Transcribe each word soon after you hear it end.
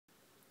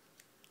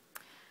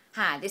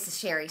Hi, this is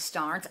Sherry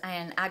Starnes,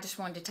 and I just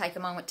wanted to take a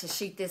moment to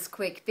shoot this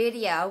quick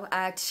video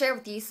to share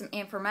with you some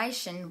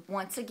information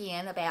once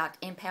again about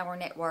Empower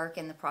Network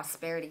and the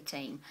Prosperity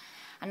Team.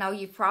 I know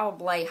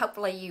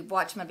hopefully you've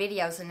watched my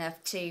videos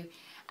enough to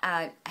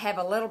have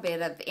a little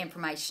bit of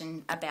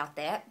information about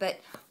that,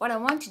 but what I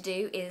want to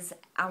do is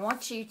I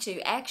want you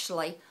to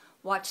actually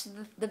watch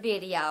the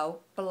video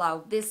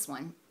below this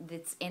one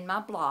that's in my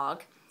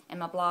blog,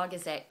 and my blog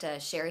is at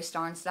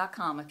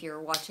sherrystarnes.com if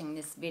you're watching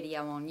this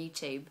video on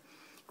YouTube.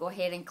 Go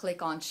ahead and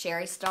click on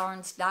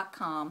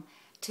sherrystarnes.com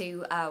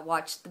to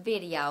watch the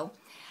video.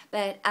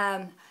 But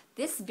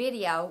this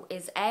video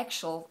is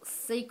actual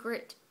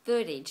secret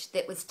footage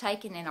that was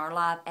taken in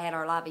at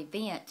our live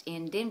event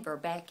in Denver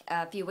back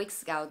a few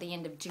weeks ago, the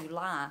end of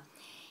July.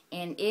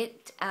 And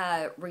it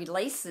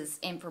releases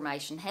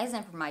information, has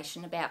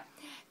information about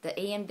the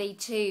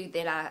EMV2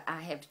 that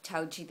I have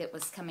told you that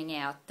was coming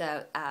out,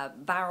 the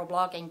viral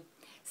blogging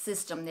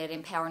system that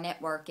Empower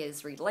Network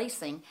is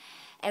releasing,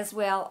 as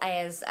well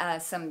as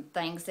some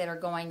things that are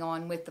going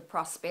on with the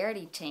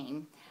Prosperity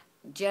Team,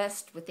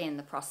 just within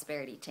the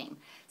Prosperity Team.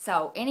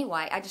 So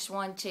anyway, I just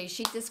wanted to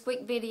shoot this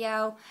quick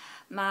video.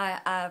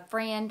 My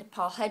friend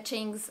Paul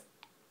Hutchings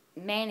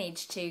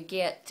managed to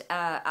get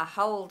a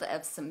hold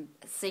of some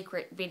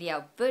secret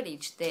video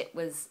footage that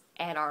was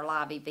at our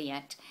live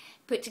event,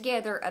 put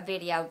together a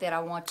video that I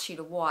want you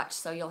to watch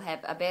so you'll have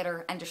a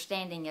better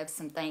understanding of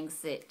some things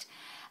that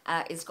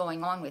is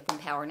going on with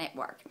Empower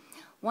Network.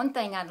 One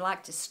thing I'd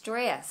like to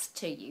stress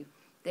to you,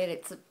 that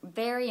it's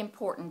very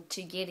important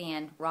to get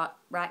in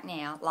right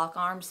now, lock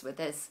arms with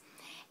us.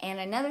 And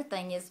another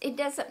thing is, it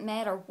doesn't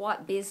matter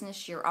what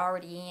business you're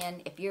already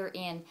in, if you're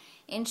in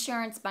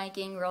insurance,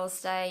 banking, real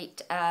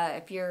estate,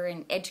 if you're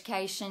in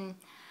education,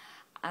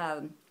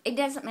 it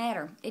doesn't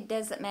matter. It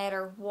doesn't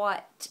matter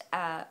what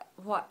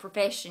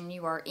profession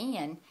you are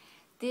in.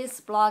 This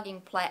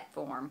blogging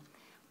platform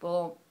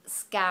will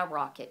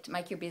skyrocket,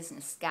 make your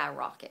business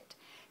skyrocket.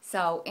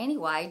 So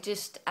anyway,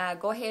 just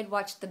go ahead and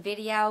watch the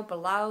video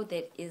below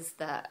that is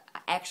the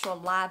actual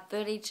live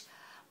footage.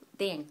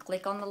 Then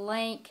click on the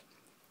link,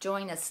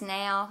 join us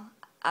now,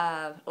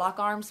 lock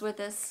arms with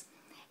us,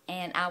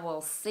 and I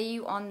will see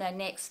you on the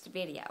next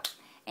video.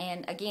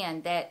 And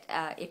again, that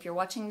if you're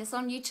watching this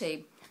on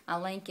YouTube, my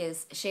link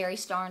is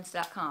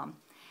sherrystarnes.com.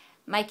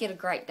 Make it a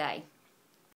great day.